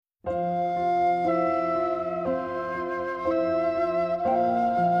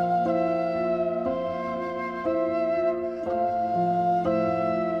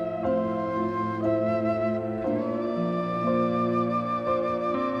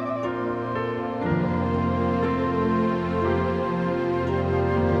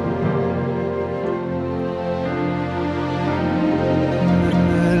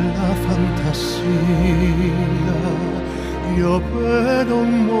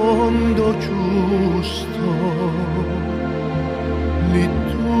mondo giusto, lì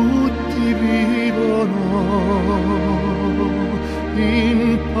tutti vivono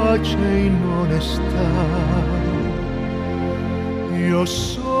in pace e in onestà. Io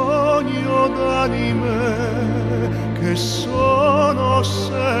sogno d'anime che sono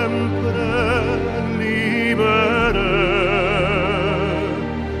sempre libere,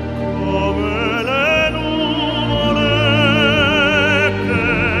 come le nuvole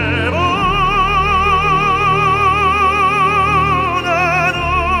che volano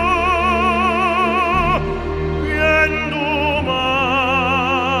pien d'umanità.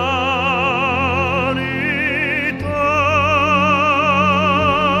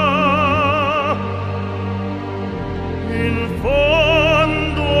 In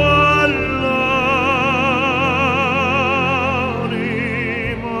fondo all'anima.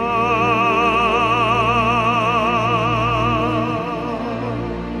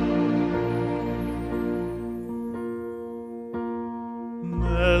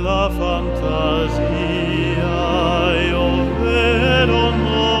 Nella fantasia io vedo un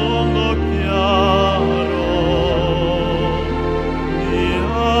mondo chiaro e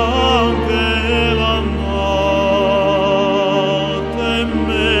anche la notte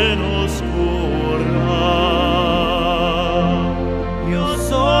meno scura. Io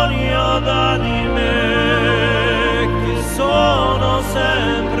sogno d'anime che sono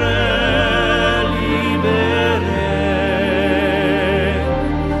sempre libere,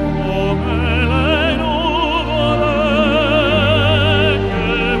 come le nuvole che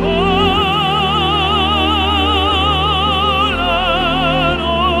volano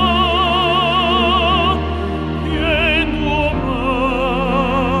pien d'umanità.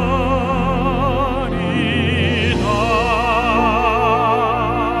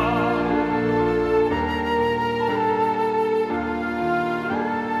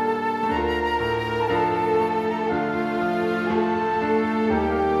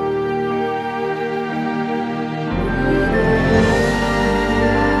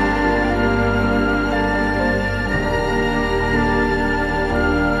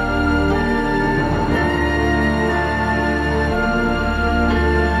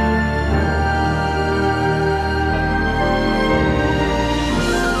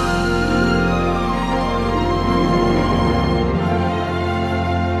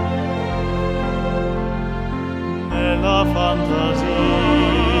 Nella fantasia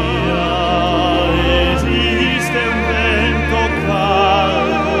esiste un vento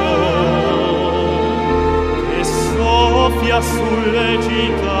caldo che soffia sulle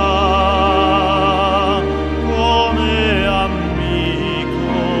città.